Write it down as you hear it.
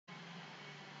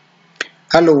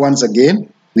Hello once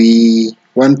again. We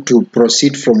want to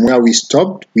proceed from where we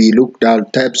stopped. We looked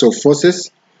at types of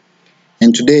forces,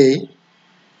 and today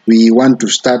we want to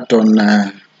start on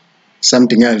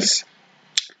something else.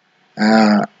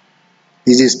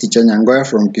 This is teacher Nyangoya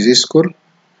from QC School.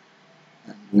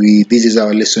 This is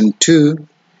our lesson 2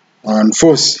 on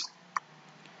force.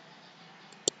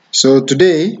 So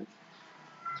today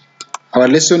our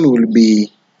lesson will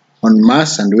be on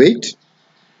mass and weight.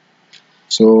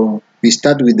 So we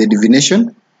start with the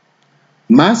definition.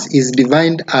 Mass is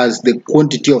defined as the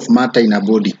quantity of matter in a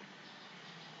body.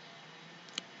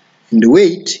 And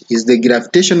weight is the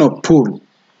gravitational pull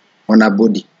on a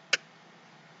body.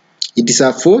 It is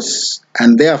a force,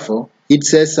 and therefore its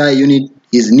SI unit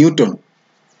is Newton.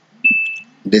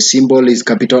 The symbol is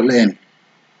capital N.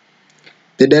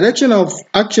 The direction of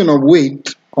action of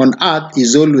weight on Earth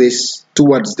is always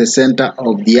towards the center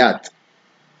of the Earth.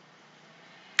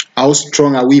 How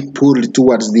strong are we pulled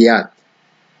towards the Earth?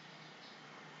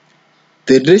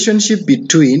 The relationship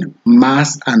between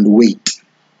mass and weight.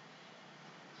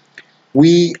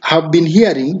 We have been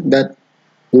hearing that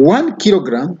 1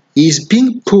 kilogram is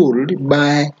being pulled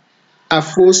by a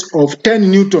force of 10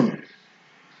 Newton.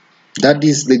 That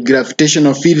is the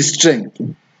gravitational field strength.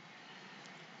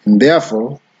 And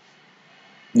therefore,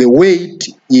 the weight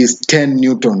is 10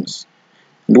 newtons.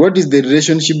 And what is the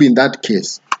relationship in that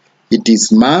case? It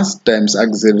is mass times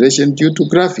acceleration due to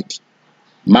gravity.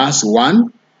 Mass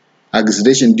 1,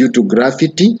 acceleration due to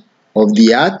gravity of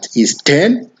the Earth is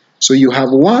 10. So you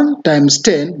have 1 times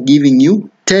 10 giving you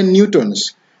 10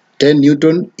 newtons. 10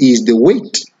 newton is the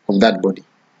weight of that body.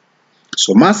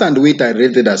 So mass and weight are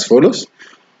related as follows.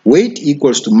 Weight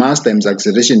equals to mass times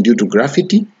acceleration due to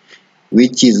gravity,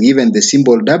 which is given the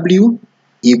symbol W,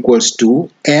 equals to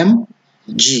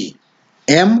mg.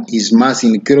 M is mass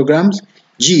in kilograms.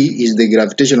 G is the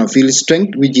gravitational field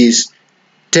strength, which is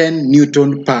 10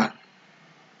 newton per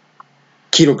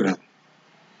kilogram.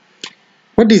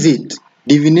 What is it?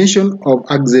 Definition of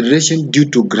acceleration due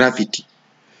to gravity.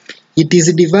 It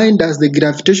is defined as the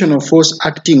gravitational force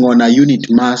acting on a unit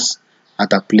mass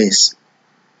at a place.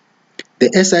 The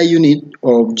SI unit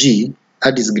of G,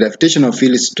 that is gravitational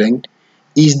field strength,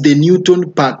 is the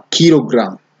Newton per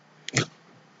kilogram.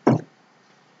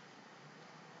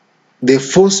 The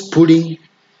force pulling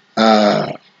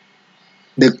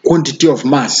the quantity of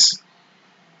mass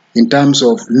in terms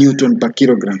of Newton per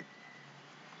kilogram.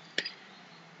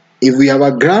 If we have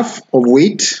a graph of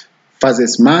weight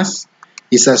versus mass,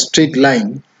 it's a straight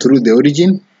line through the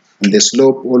origin, and the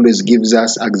slope always gives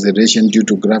us acceleration due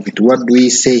to gravity. What do we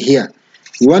say here?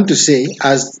 We want to say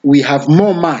as we have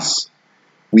more mass,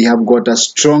 we have got a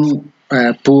strong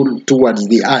pull towards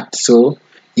the Earth. So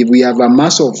if we have a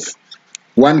mass of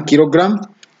 1 kilogram,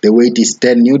 the weight is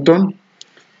 10 Newton.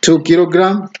 2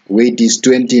 kilogram, weight is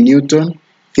 20 Newton.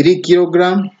 3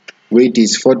 kilogram, weight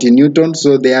is 40 Newton.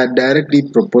 So they are directly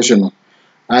proportional.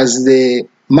 As the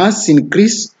mass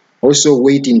increase, also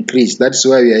weight increase. That's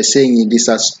why we are saying it is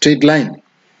a straight line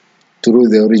through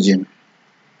the origin.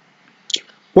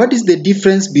 What is the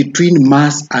difference between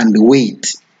mass and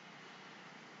weight?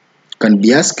 Can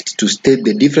be asked to state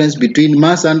the difference between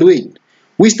mass and weight.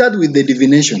 We start with the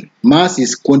definition. Mass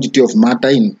is quantity of matter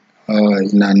in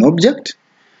an object.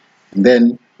 And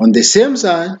then on the same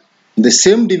side, the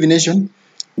same definition,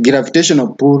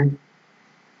 gravitational pull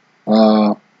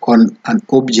on an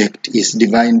object is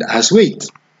defined as weight.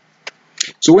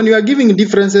 So when you are giving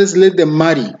differences, let them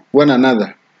marry one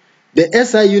another. The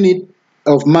SI unit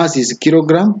of mass is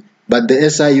kilogram, but the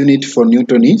SI unit for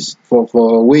Newton is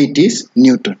for weight is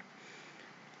Newton.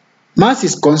 Mass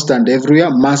is constant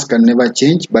everywhere. Mass can never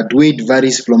change, but weight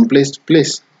varies from place to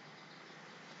place.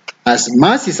 As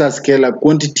mass is a scalar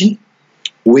quantity,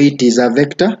 weight is a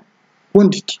vector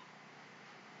quantity.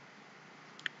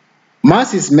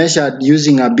 Mass is measured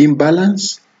using a beam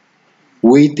balance.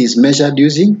 Weight is measured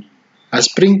using a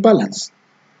spring balance.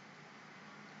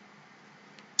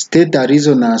 State a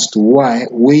reason as to why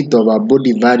weight of a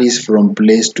body varies from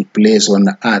place to place on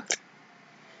Earth.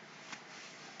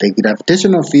 The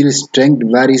gravitational field strength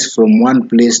varies from one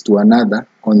place to another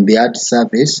on the Earth's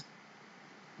surface,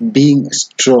 being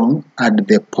strong at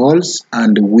the poles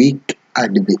and weak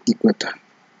at the equator.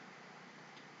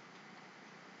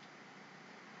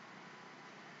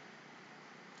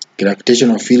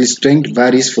 Gravitational field strength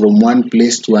varies from one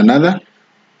place to another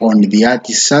on the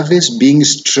Earth's surface, being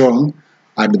strong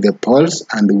at the poles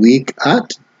and weak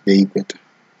at the equator.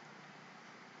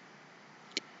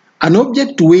 An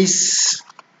object weighs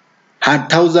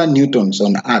 1,000 newtons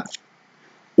on Earth,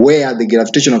 where the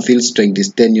gravitational field strength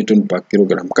is 10 newton per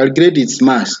kilogram. Calculate its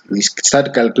mass. We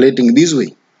start calculating this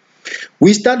way.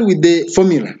 We start with the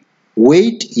formula.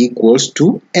 Weight equals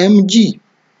to mg.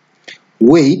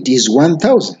 Weight is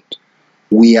 1000.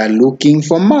 We are looking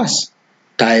for mass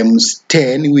times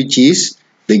 10, which is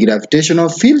the gravitational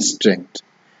field strength.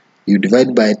 You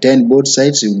divide by 10 both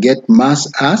sides, you get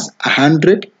mass as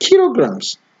 100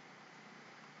 kilograms.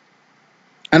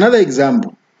 Another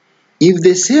example. If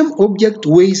the same object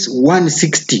weighs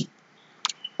 160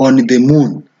 on the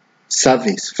moon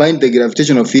surface, find the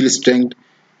gravitational field strength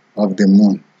of the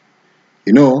moon.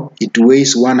 You know, it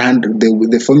weighs 100.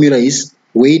 The formula is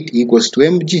weight equals to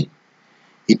mg.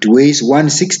 It weighs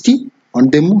 160 on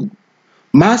the moon.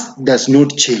 Mass does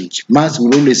not change. Mass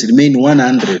will always remain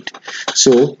 100.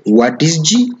 So, what is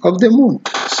g of the moon?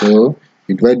 So,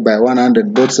 you divide by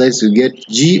 100 both sides, you get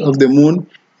g of the moon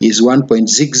is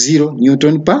 1.60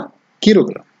 Newton per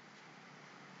kilogram.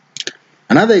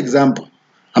 Another example.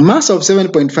 A mass of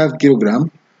 7.5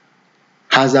 kilogram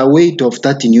has a weight of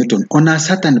 30 Newton on a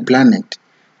certain planet.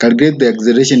 Calculate the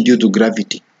acceleration due to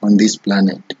gravity on this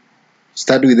planet.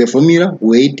 Start with the formula,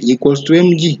 weight equals to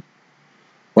mg.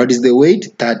 What is the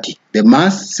weight? 30. The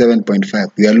mass,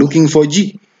 7.5. We are looking for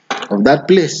g of that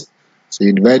place. So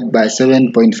you divide by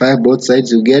 7.5 both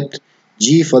sides, you get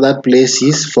g for that place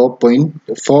is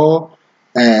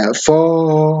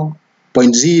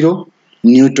 4.0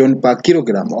 Newton per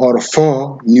kilogram, or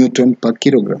 4 Newton per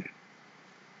kilogram.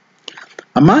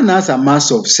 A man has a mass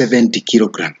of 70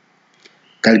 kilogram.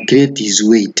 Calculate his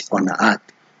weight on Earth,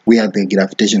 where the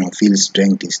gravitational field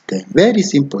strength is 10. Very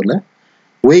simple.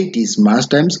 Weight is mass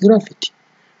times gravity.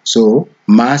 So,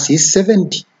 mass is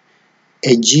 70.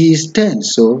 A g is 10.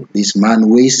 So, this man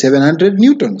weighs 700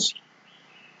 newtons.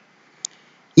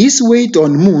 His weight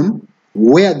on moon,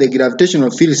 where the gravitational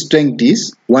field strength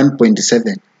is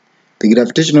 1.7. The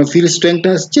gravitational field strength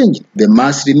has changed. The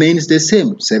mass remains the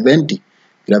same, 70.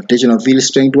 Gravitational field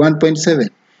strength 1.7.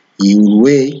 He will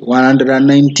weigh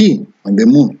 119 on the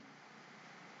moon.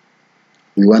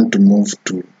 We want to move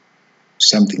to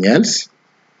something else.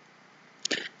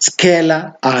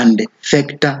 Scalar and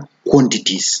vector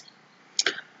quantities.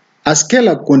 A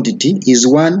scalar quantity is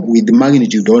one with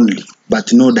magnitude only,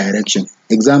 but no direction.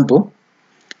 Example,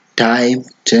 time,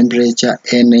 temperature,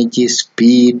 energy,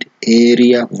 speed,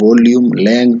 area, volume,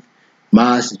 length,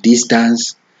 mass,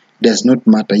 distance. Does not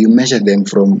matter. You measure them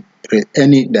from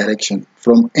any direction,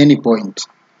 from any point.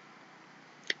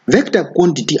 Vector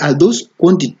quantity are those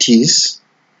quantities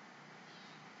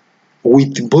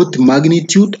with both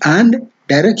magnitude and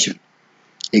direction.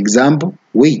 Example,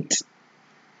 weight,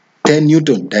 10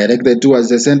 Newton directed towards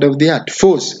the center of the earth.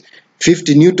 Force,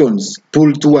 50 Newtons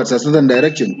pulled towards a certain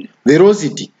direction.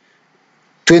 Velocity,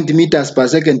 20 meters per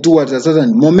second towards a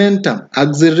certain. Momentum,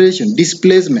 acceleration,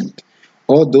 displacement.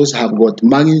 All those have got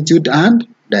magnitude and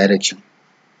direction.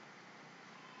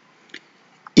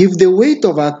 If the weight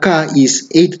of a car is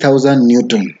 8,000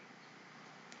 Newton,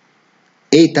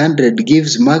 800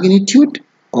 gives magnitude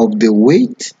of the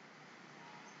weight.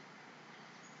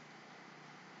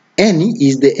 N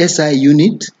is the SI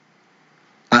unit,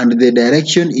 and the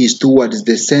direction is towards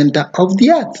the center of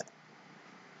the earth.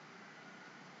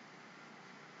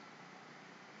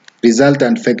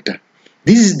 Resultant vector.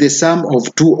 This is the sum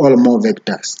of two or more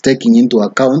vectors, taking into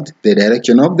account the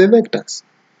direction of the vectors.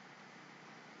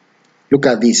 Look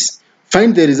at this.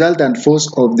 Find the resultant force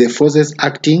of the forces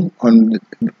acting on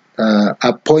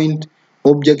a point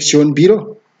object shown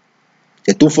below.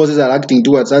 The two forces are acting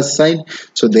towards us side,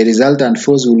 so the resultant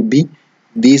force will be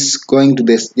this going to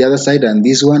the other side, and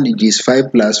this one, it is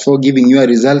 5 plus 4, giving you a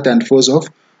resultant force of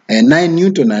 9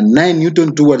 Newton, and 9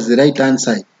 Newton towards the right hand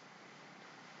side.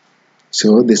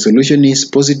 So the solution is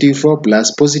positive 4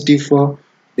 plus positive 4.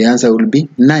 The answer will be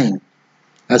 9.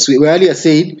 As we earlier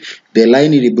said, the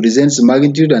line represents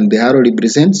magnitude and the arrow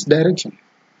represents direction.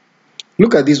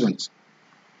 Look at these ones.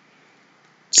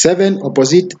 7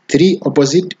 opposite, 3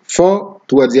 opposite, 4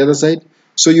 towards the other side.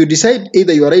 So you decide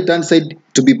either your right hand side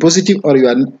to be positive or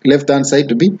your left hand side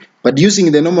to be, but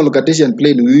using the normal Cartesian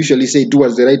plane, we usually say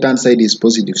towards the right hand side is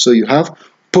positive. So you have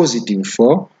positive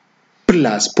 4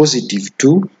 plus positive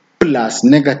 2 plus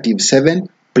negative 7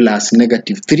 plus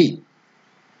negative 3.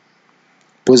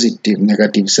 Positive,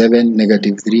 negative 7,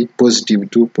 negative 3,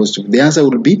 positive 2, positive. The answer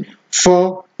will be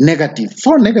 4 negative.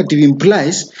 4 negative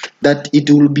implies that it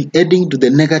will be heading to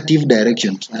the negative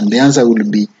direction, and the answer will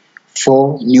be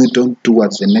 4 Newton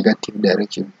towards the negative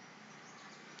direction.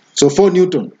 So 4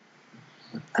 Newton,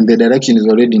 and the direction is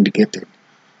already indicated.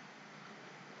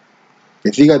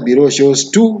 The figure below shows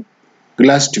two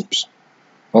glass tubes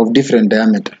of different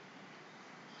diameter.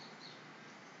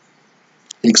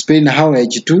 Explain how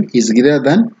H2 is greater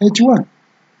than H1.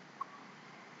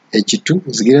 H2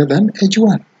 is greater than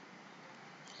H1.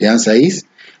 The answer is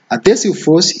adhesive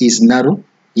force is narrow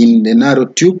in the narrow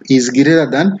tube is greater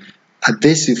than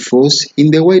adhesive force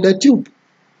in the wider tube.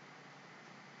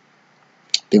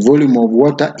 The volume of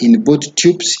water in both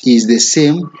tubes is the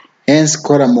same, hence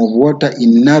column of water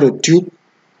in narrow tube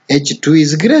H2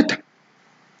 is greater.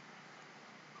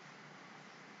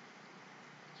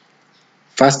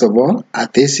 First of all,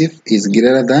 adhesive is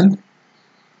greater than,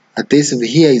 adhesive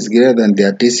here is greater than the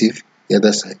adhesive the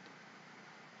other side.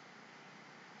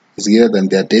 Is greater than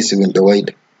the adhesive in the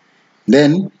wider.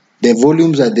 Then the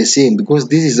volumes are the same because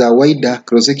this is a wider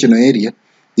cross-sectional area.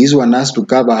 This one has to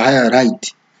cover higher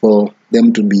height for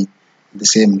them to be the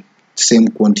same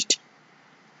quantity.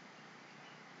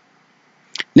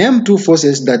 Name two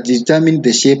forces that determine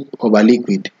the shape of a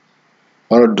liquid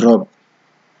or drop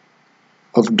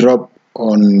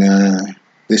on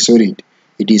the solid.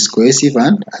 It is cohesive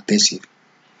and adhesive.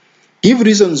 Give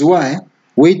reasons why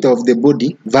weight of the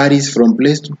body varies from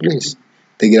place to place.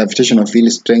 The gravitational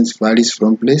field strength varies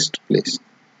from place to place.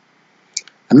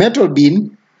 A metal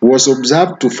bean was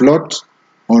observed to float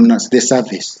on the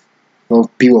surface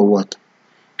of pure water.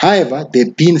 However,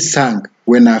 the bean sank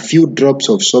when a few drops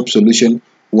of soap solution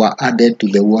were added to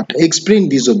the water. Explain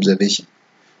this observation.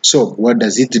 Soap, what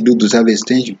does it do to surface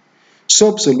tension?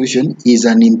 Soap solution is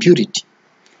an impurity.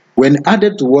 When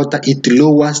added to water, it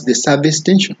lowers the surface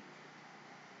tension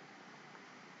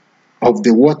of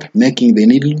the water, making the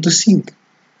needle to sink.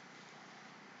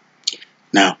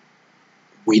 Now,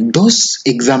 with those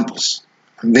examples,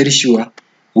 I'm very sure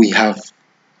we have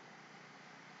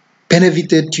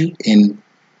benefited you and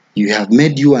you have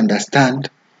made you understand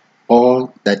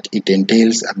all that it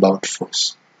entails about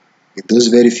force. With those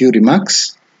very few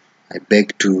remarks, I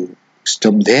beg to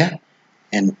stop there,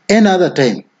 and another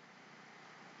time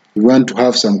you want to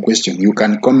have some question, you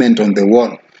can comment on the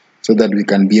wall so that we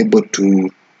can be able to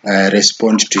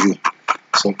respond to you.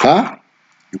 So far,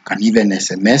 you can even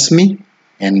SMS me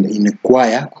and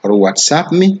inquire or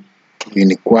WhatsApp me,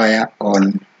 inquire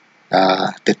on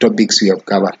the topics we have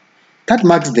covered. That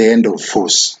marks the end of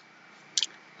force.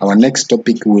 Our next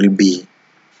topic will be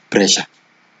pressure.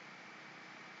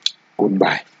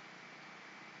 Goodbye.